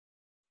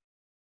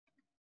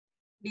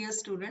Dear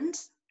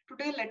students,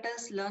 today let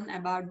us learn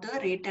about the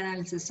rate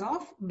analysis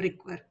of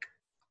brickwork.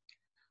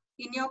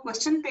 In your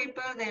question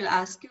paper, they'll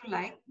ask you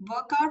like,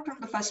 work out from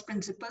the first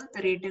principle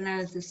the rate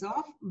analysis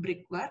of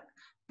brickwork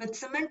with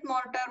cement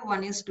mortar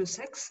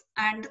 1:6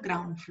 and the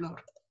ground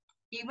floor.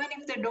 Even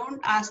if they don't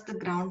ask the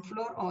ground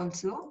floor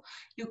also,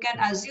 you can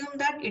assume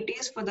that it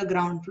is for the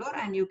ground floor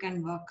and you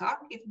can work out.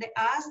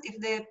 If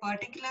they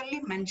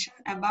particularly mention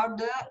about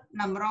the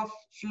number of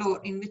floor,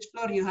 in which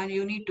floor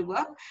you need to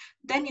work,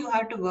 then you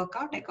have to work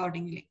out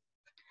accordingly.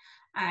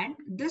 And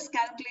this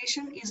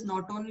calculation is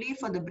not only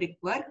for the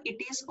brickwork,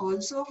 it is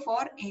also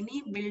for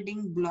any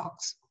building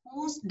blocks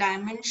whose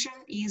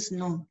dimension is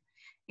known.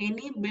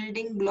 Any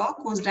building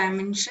block whose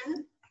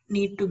dimension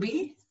need to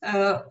be,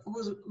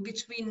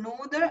 which we know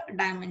the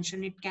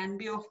dimension. It can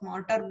be of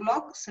mortar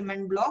block,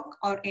 cement block,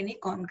 or any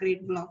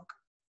concrete block.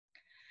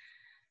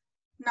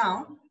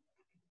 Now,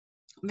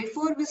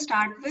 before we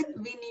start with,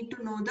 we need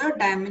to know the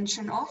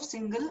dimension of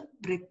single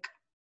brick.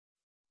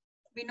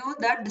 We know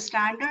that the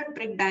standard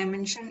brick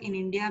dimension in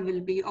India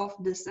will be of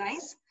this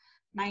size,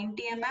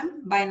 90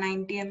 mm by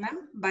 90 mm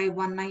by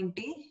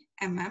 190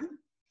 mm.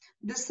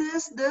 This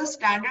is the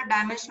standard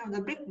dimension of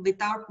the brick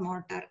without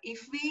mortar.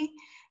 If we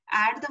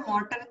add the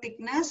mortar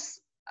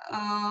thickness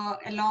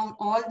along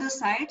all the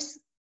sides,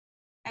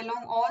 10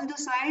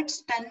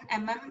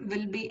 mm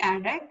will be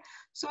added.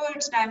 So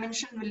its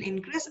dimension will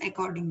increase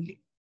accordingly.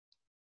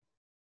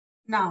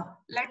 Now,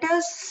 let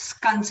us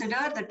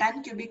consider the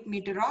 10 cubic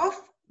meter of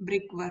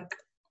brickwork.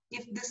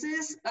 If this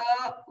is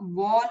a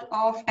wall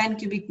of 10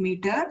 cubic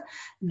meter,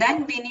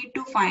 then we need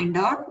to find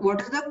out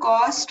what is the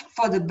cost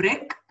for the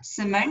brick,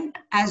 cement,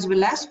 as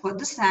well as for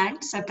the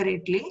sand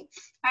separately,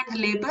 and the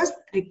labors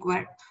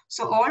required.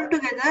 So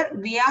altogether,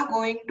 we are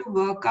going to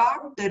work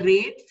out the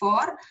rate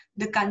for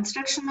the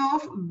construction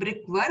of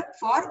brickwork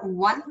for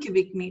 1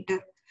 cubic meter.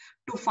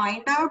 To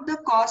find out the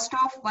cost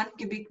of 1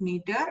 cubic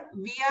meter,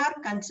 we are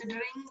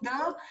considering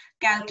the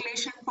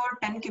calculation for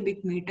 10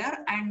 cubic meter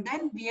and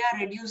then we are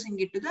reducing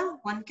it to the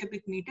 1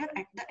 cubic meter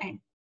at the end.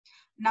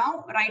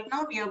 Now, right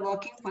now we are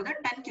working for the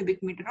 10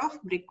 cubic meter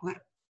of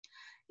brickwork.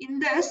 In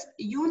this,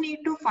 you need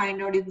to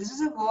find out if this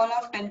is a wall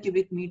of 10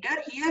 cubic meter,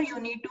 here you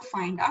need to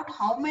find out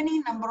how many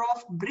number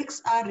of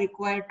bricks are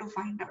required to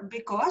find out,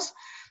 because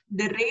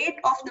the rate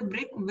of the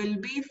brick will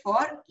be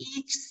for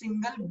each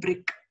single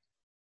brick.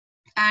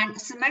 And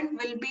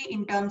cement will be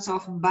in terms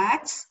of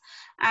bags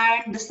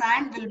and the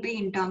sand will be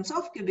in terms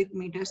of cubic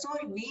meter. So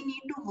we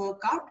need to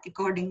work out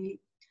accordingly.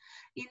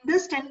 In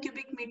this 10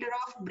 cubic meter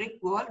of brick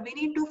wall, we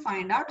need to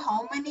find out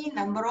how many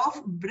number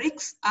of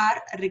bricks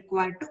are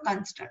required to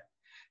construct.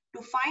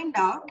 To find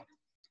out,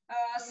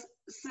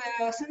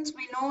 since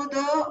we know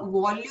the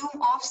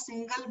volume of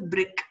single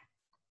brick,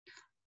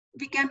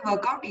 we can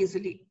work out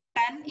easily.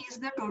 10 is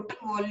the total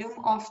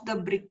volume of the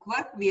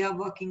brickwork we are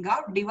working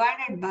out,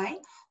 divided by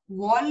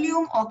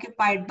volume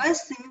occupied by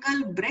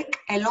single brick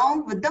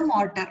along with the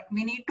mortar.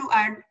 We need to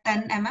add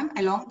 10 mm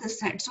along this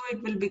side. So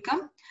it will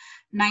become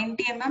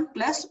 90 mm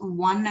plus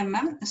 1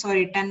 mm,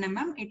 sorry 10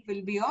 mm. It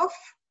will be of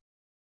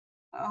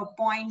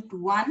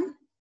 0.1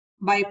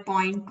 by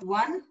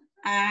 0.1,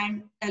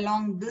 and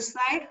along this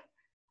side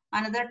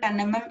another 10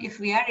 mm if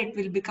we add, it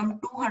will become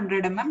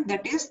 200 mm,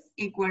 that is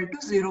equal to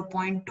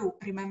 0.2.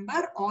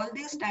 Remember, all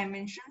these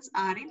dimensions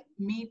are in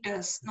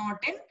meters,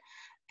 not in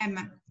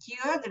mm.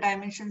 Here the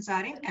dimensions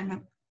are in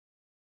mm.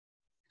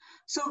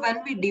 So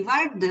when we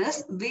divide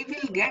this, we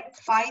will get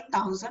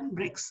 5,000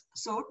 bricks.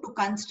 So to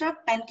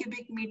construct 10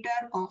 cubic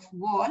meter of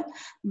wall,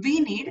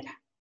 we need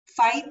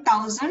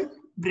 5,000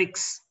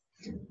 bricks.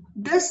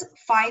 This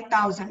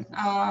 5,000,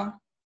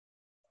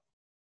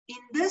 in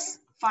this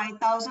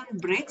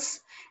 5,000 bricks,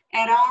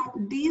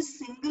 around these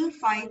single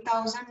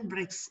 5,000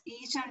 bricks,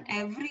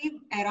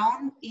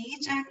 around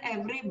each and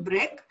every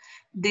brick,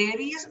 there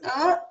is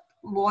a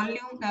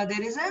volume,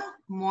 there is a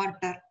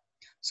mortar.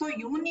 So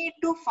you need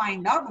to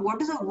find out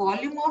what is the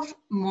volume of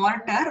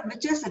mortar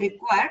which is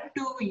required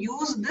to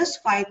use this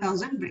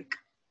 5,000 brick.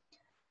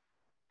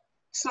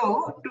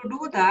 So to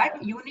do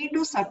that, you need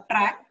to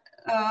subtract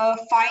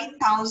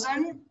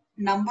 5,000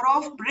 number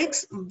of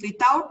bricks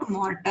without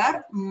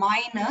mortar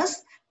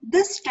minus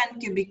this 10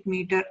 cubic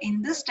meter.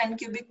 In this 10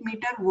 cubic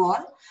meter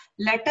wall,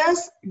 let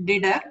us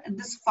deduct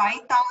this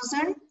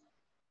 5,000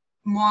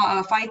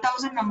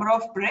 number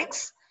of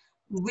bricks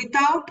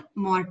without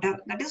mortar.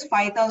 That is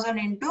 5,000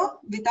 into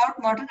without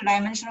mortar, the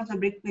dimension of the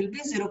brick will be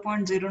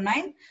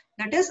 0.09.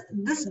 That is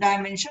this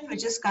dimension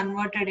which is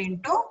converted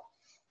into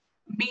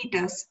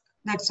meters.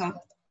 That's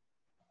all.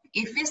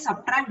 If we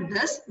subtract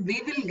this,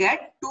 we will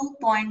get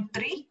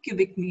 2.3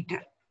 cubic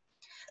meter.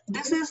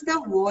 This is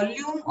the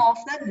volume of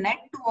the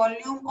net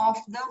volume of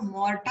the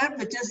mortar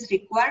which is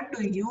required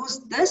to use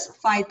this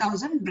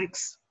 5,000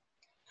 bricks.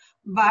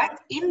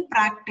 But in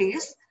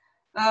practice,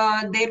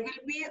 there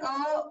will be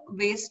a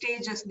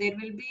wastages. There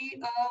will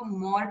be a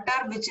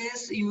mortar which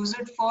is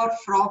used for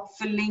frock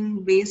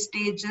filling,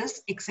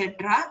 wastages,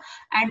 etc.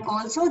 And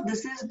also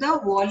this is the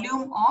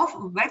volume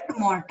of wet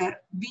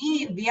mortar.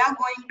 We are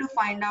going to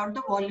find out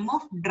the volume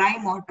of dry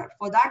mortar.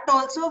 For that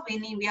also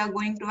we are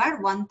going to add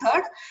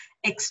 1/3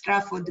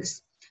 extra for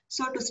this.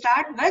 So to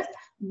start with,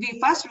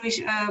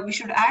 we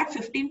should add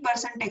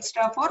 15%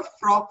 extra for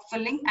frock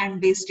filling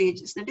and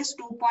wastages. That is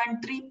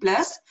 2.3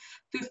 plus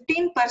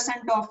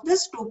 15% of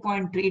this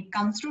 2.3. It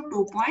comes to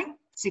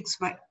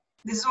 2.65.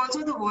 This is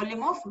also the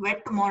volume of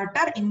wet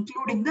mortar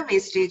including the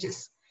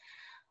wastages.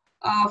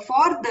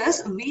 For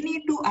this, we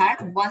need to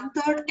add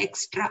 1/3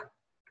 extra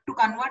to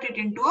convert it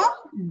into a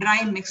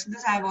dry mix.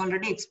 This I have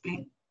already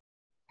explained.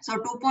 So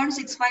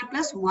 2.65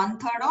 plus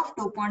 1/3 of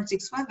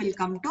 2.65 will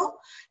come to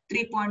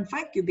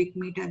 3.5 cubic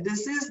meter.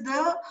 This is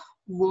the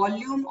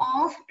volume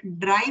of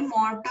dry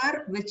mortar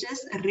which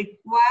is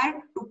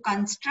required to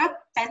construct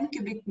 10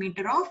 cubic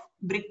meter of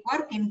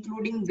brickwork,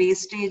 including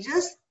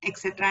wastages,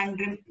 etc., and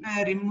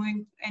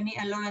removing any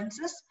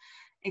allowances,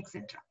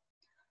 etc.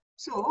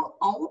 So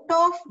out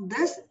of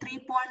this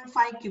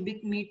 3.5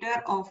 cubic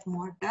meter of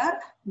mortar,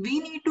 we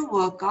need to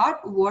work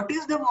out what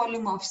is the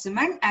volume of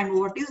cement and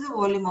what is the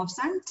volume of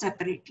sand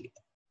separately.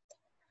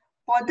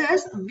 For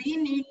this, we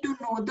need to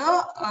know the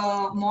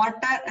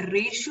mortar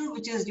ratio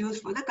which is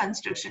used for the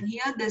construction.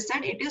 Here they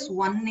said it is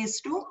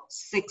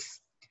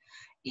 1:6.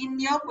 In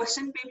your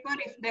question paper,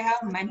 if they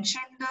have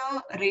mentioned the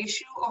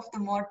ratio of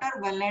the mortar,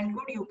 well and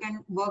good, you can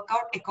work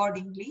out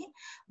accordingly.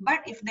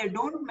 But if they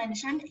don't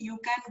mention, you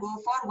can go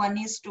for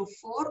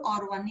 1:4 or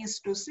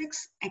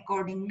 1:6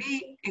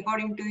 accordingly,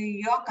 according to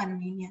your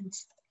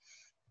convenience.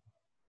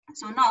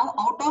 So now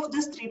out of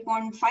this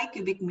 3.5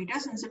 cubic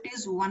meters, since it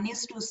is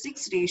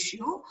 1:6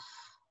 ratio,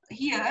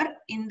 here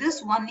in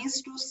this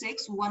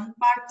 1:6, 1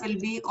 part will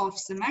be of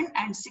cement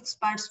and 6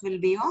 parts will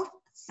be of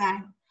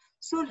sand.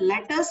 So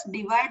let us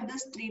divide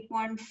this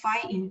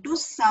 3.5 into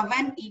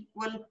 7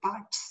 equal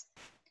parts.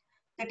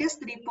 That is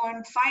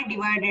 3.5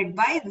 divided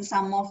by the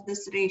sum of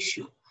this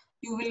ratio.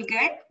 You will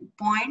get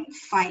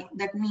 0.5.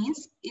 That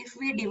means if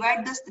we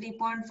divide this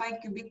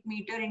 3.5 cubic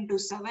meter into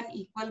 7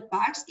 equal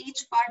parts,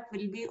 each part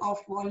will be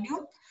of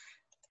volume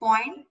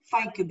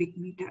 0.5 cubic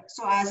meter.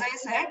 So as I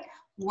said,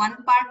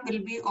 1 part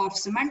will be of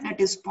cement,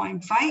 that is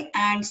 0.5,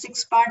 and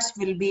 6 parts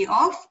will be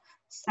of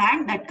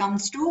sand, that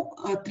comes to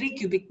 3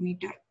 cubic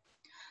meter.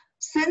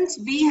 Since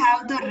we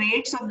have the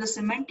rates of the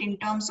cement in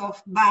terms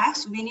of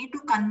bags, we need to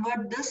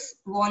convert this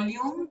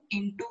volume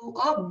into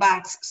a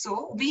bags.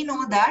 So we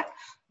know that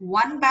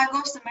 1 bag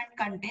of cement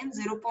contains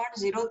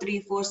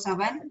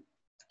 0.0347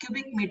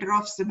 cubic meter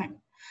of cement.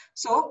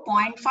 So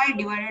 0.5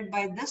 divided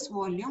by this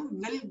volume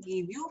will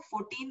give you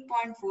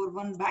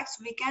 14.41 bags.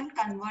 We can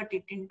convert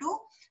it into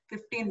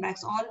 15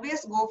 bags.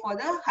 Always go for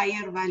the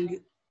higher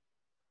value.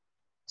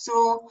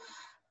 So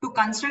to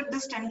construct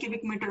this 10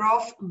 cubic meter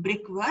of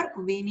brickwork,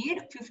 we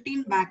need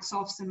 15 bags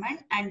of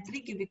cement and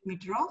 3 cubic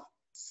meter of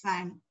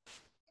sand.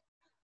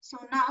 So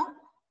now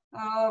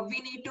we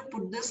need to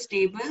put this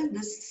table.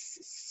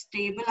 This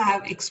table I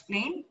have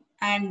explained.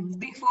 And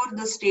before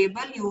this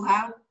table, you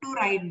have to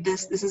write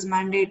this. This is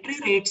mandatory.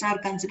 Rates are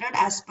considered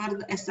as per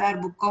the SR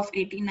book of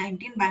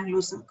 1819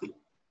 Bangalore Circle.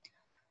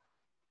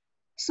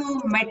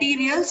 So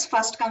materials,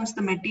 first comes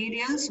the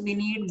materials. We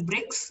need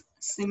bricks,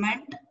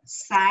 cement,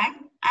 sand,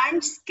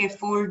 and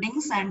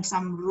scaffoldings and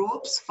some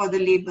ropes for the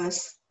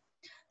labors.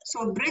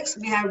 So bricks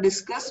we have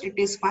discussed, it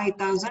is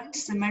 5,000,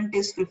 cement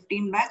is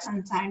 15 bags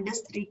and sand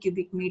is 3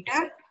 cubic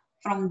meter.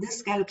 From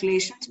this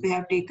calculations we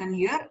have taken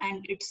here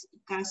and its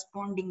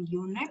corresponding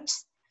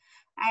units.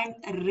 And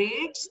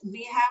rates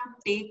we have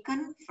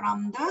taken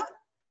from the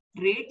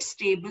rates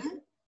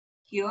table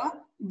here.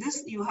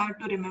 This you have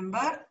to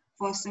remember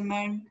for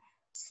cement,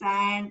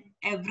 sand,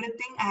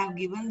 everything I have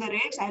given the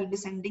rates. I will be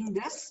sending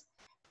this.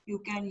 You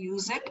can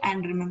use it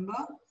and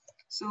remember.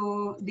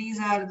 So these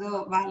are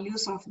the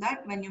values of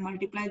that. When you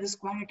multiply this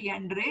quantity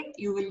and rate,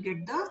 you will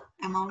get the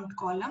amount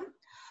column.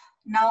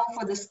 Now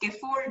for the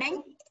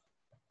scaffolding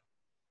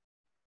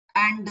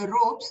and the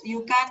ropes,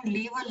 you can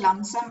leave a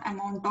lump sum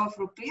amount of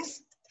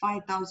rupees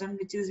 5,000,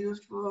 which is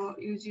used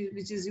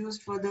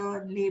for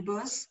the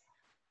labors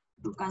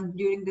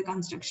during the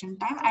construction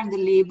time. And the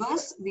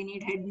labors, we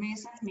need head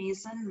mason,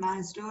 mason,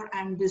 master,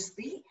 and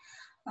bisbee.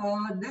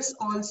 This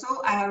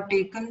also I have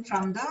taken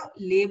from the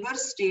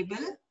labors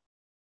table.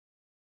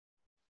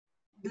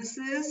 This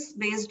is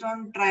based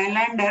on trial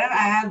and error.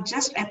 I have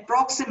just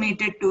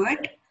approximated to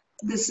it.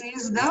 This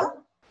is the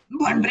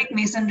one brick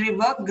masonry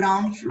work,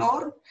 ground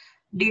floor,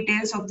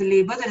 details of the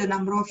labor, there is a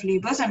number of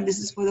labors, and this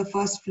is for the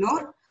first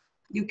floor.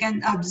 You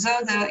can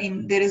observe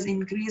there is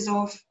increase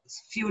of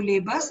few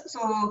labors.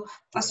 So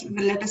first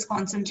let us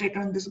concentrate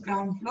on this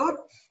ground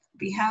floor.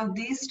 We have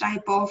these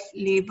type of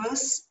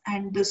labors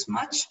and this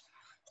much.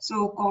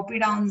 So copy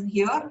down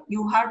here.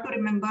 You have to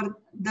remember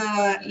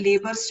the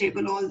labors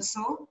table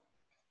also.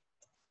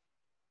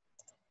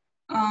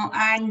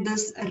 And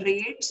this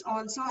rates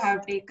also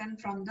have taken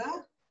from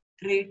the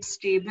rates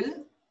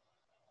table.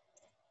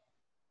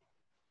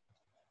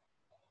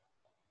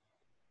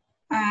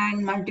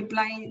 and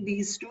multiply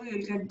these two,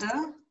 you'll get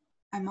the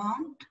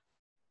amount.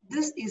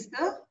 This is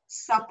the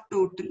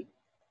subtotal.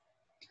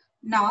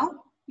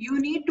 Now you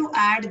need to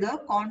add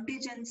the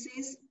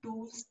contingencies,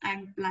 tools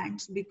and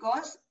plants,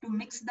 because to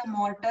mix the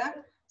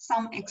mortar,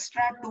 some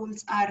extra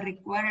tools are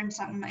required and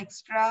some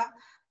extra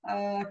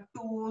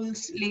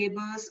tools,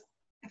 labors,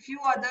 a few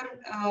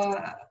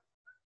other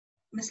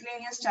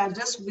miscellaneous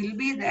charges will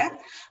be there,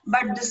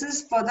 but this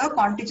is for the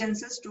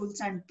contingencies,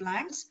 tools and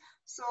plants.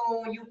 So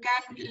you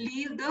can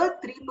leave the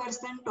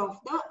 3% of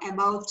the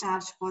above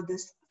charge for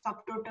this.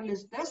 Subtotal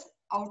is this.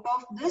 Out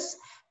of this,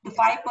 the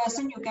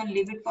 5% you can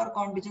leave it for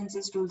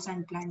contingencies, tools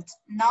and plants.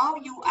 Now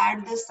you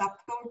add this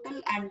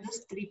subtotal and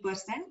this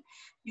 3%,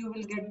 you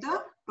will get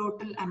the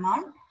total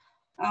amount.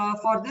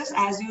 For this,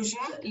 as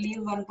usual, leave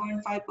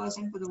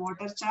 1.5% for the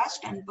water charge,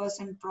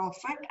 10%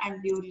 profit,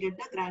 and you will get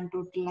the grand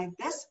total like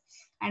this.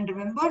 And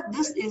remember,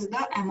 this is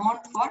the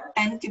amount for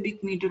 10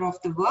 cubic meter of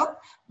the work,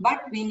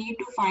 but we need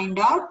to find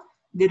out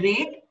the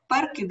rate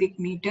per cubic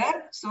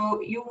meter.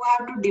 So you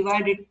have to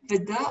divide it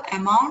with the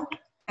amount,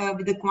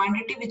 with the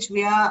quantity which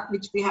we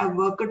have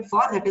worked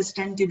for, that is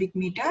 10 cubic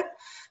meter.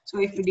 So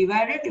if you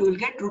divide it, you will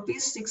get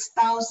rupees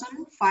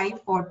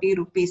 6,540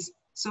 rupees.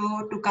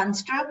 So to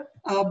construct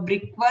a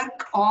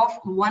brickwork of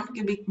 1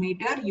 cubic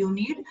meter, you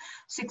need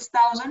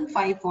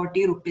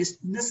 6,540 rupees.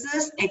 This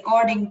is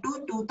according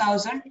to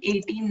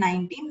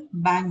 2018-19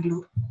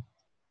 Bangalore.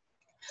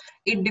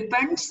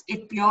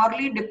 It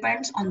purely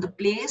depends on the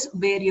place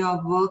where you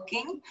are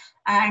working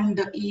and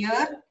the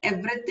year,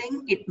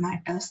 everything it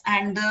matters.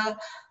 And the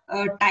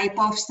type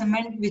of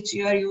cement which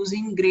you are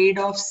using, grade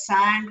of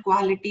sand,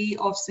 quality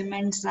of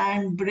cement,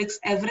 sand, bricks,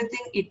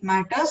 everything it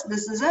matters.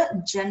 This is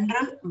a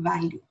general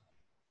value.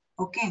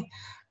 Okay,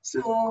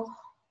 so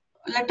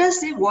let us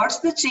see what's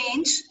the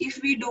change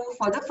if we do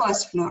for the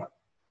first floor.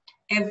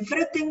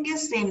 Everything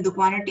is same. The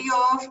quantity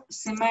of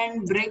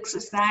cement, bricks,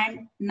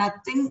 sand,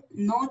 nothing,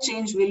 no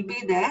change will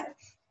be there,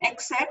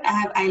 except I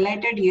have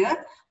highlighted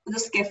here the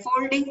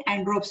scaffolding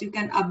and ropes. You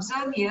can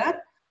observe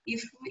here,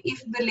 if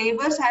the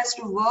laborers has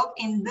to work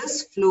in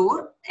this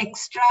floor,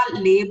 extra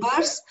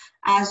labors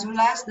as well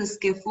as the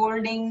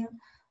scaffolding,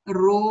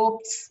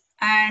 ropes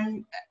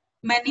and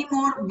many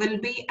more will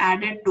be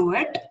added to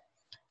it.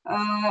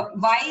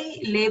 Why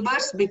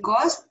labors?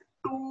 Because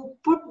to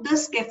put the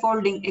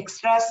scaffolding,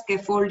 extra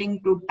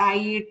scaffolding, to tie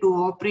it, to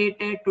operate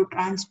it, to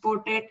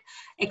transport it,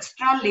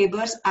 extra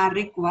labors are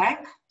required.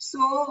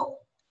 So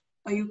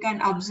you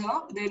can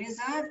observe there is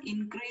an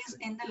increase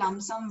in the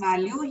lump sum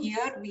value.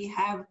 Here we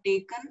have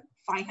taken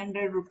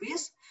 500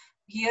 rupees.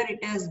 Here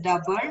it is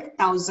doubled,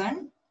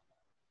 1,000.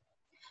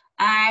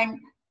 And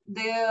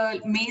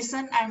the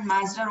mason and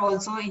master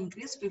also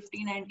increased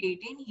 15 and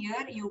 18.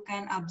 Here you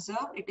can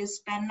observe it is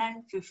 10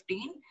 and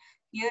 15.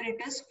 Here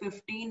it is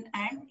 15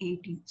 and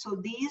 18. So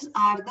these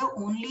are the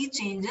only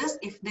changes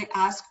if they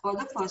ask for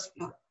the first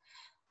floor.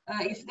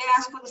 If they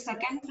ask for the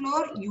second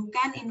floor, you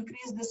can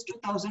increase this to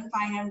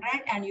 1,500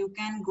 and you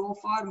can go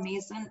for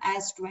mason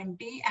as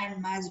 20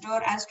 and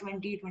master as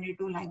 20,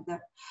 22 like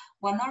that.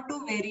 1 or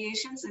 2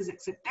 variations is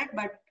accepted,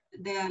 but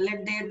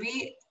let there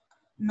be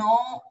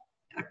no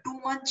too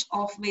much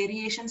of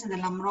variations in the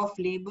number of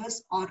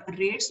labors or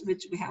rates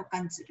which we have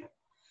considered.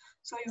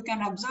 So you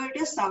can observe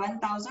it is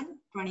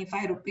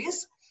 7,025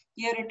 rupees.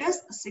 Here it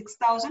is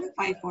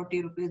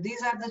 6,540 rupees.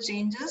 These are the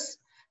changes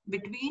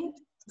between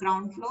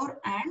ground floor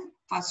and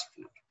first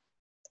floor.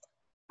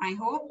 I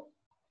hope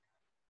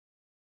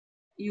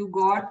you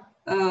got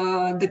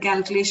the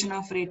calculation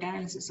of rate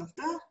analysis of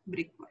the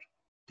brickwork.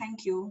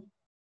 Thank you.